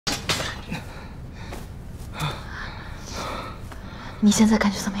你现在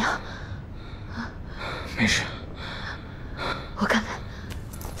感觉怎么样？没事。我看看。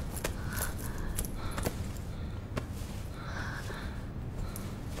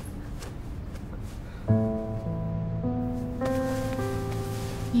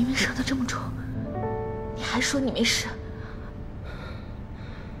明明伤得这么重，你还说你没事？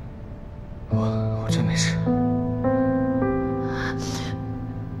我真没事。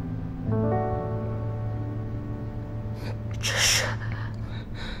这是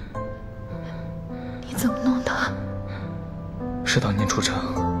你怎么弄的？是当年出城，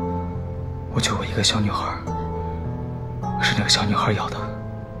我救过一个小女孩，是那个小女孩咬的。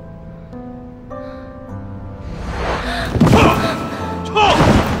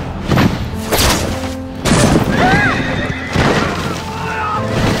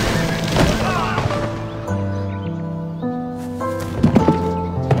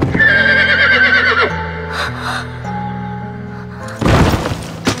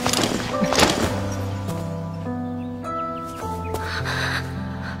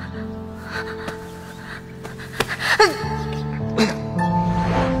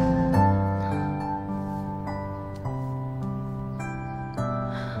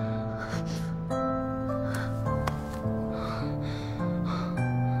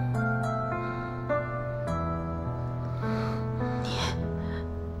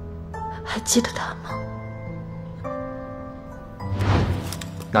还记得他吗？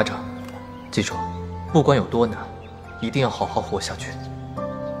拿着，记住，不管有多难，一定要好好活下去。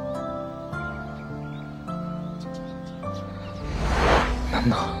难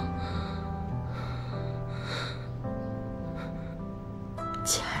道？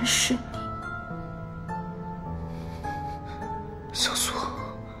竟然是你，小苏。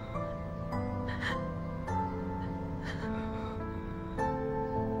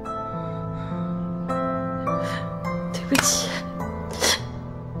对不起，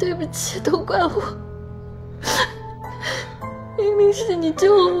对不起，都怪我。明明是你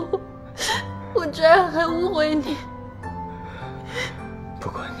救了我，我居然还误会你。不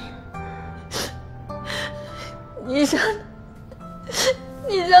怪你。你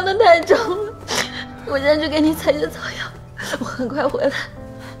伤得太重了，我先去给你采些草药，我很快回来。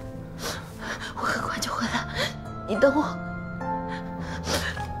我很快就回来，你等我。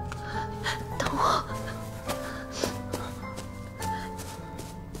等我。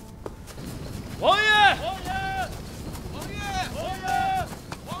王爷！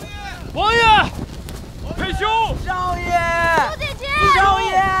王爷！佩兄！少爷！苏姐姐！少爷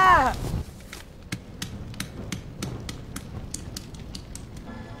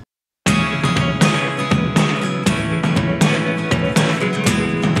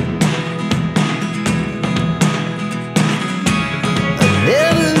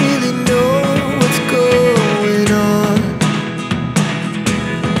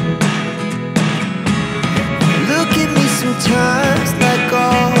！Sometimes like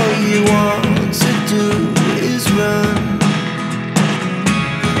all you want to do is run.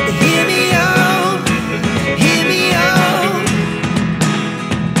 Hear me out, hear me out.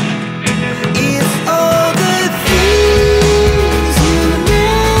 It's all the things you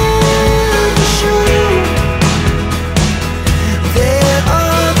never show. There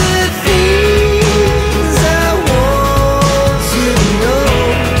are the things I want to know.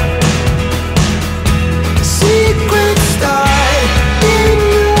 Secrets start in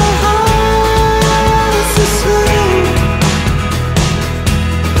your heart so slow.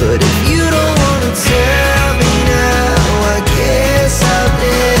 But if you don't wanna tell me now, I guess I'll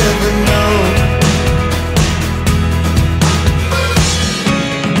never know.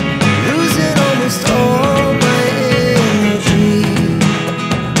 Losing almost all my energy.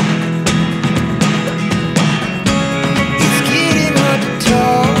 It's getting hard to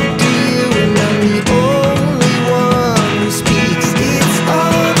talk to you, and I'm the only one who speaks. It's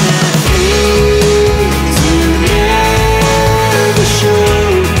all the things you never show.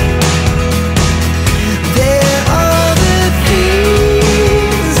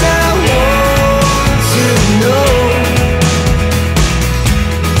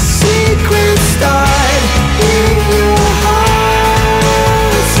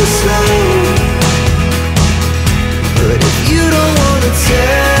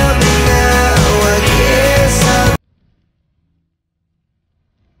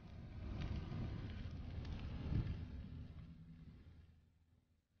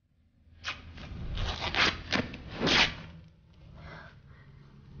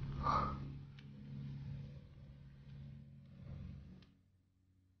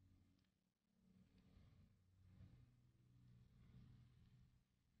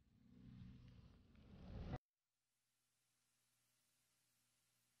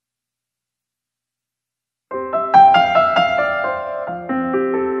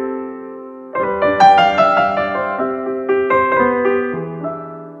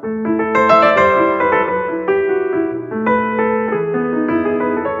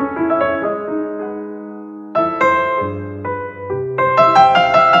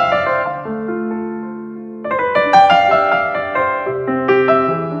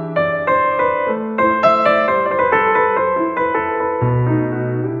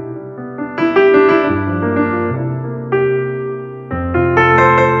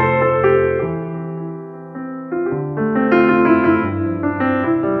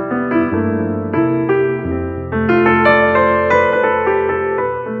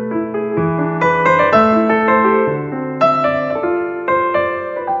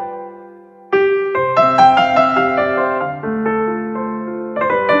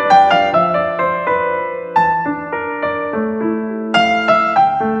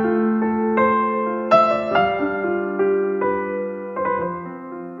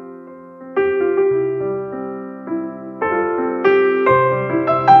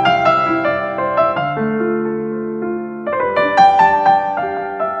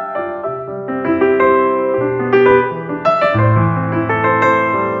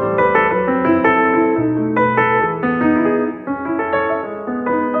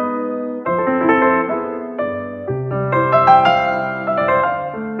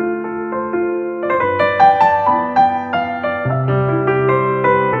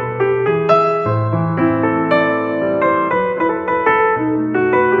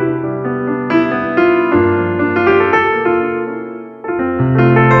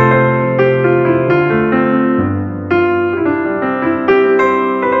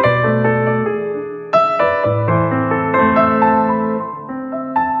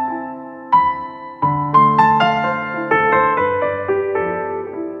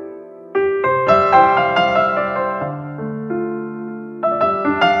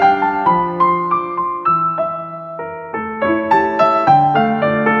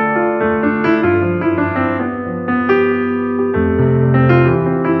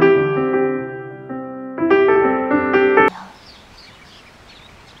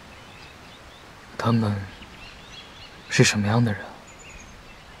 是什么样的人？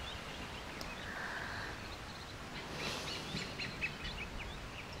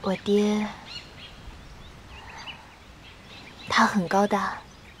我爹，他很高大，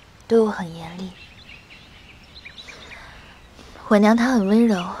对我很严厉。我娘她很温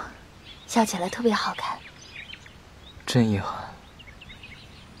柔，笑起来特别好看。真遗憾，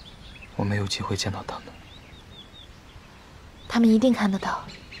我没有机会见到他们。他们一定看得到。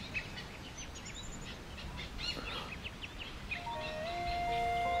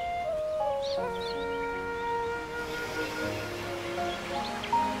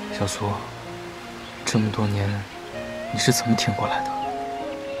小苏，这么多年，你是怎么挺过来的？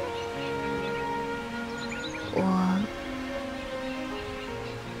我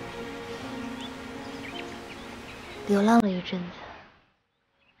流浪了一阵子，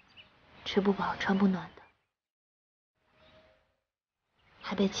吃不饱穿不暖的，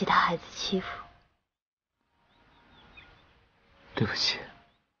还被其他孩子欺负。对不起，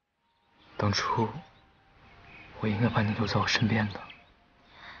当初我应该把你留在我身边的。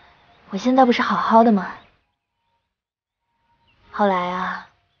我现在不是好好的吗？后来啊，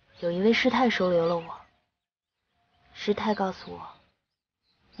有一位师太收留了我。师太告诉我，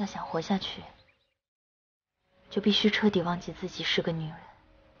要想活下去，就必须彻底忘记自己是个女人。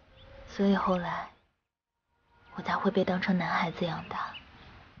所以后来，我才会被当成男孩子养大。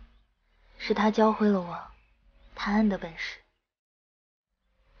是他教会了我探案的本事，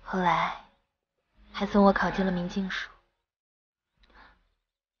后来还送我考进了明镜署。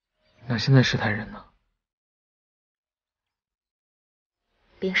那现在师太人呢？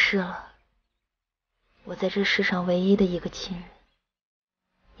病逝了。我在这世上唯一的一个亲人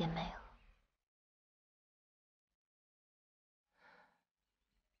也没了。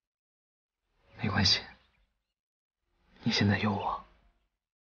没关系，你现在有我。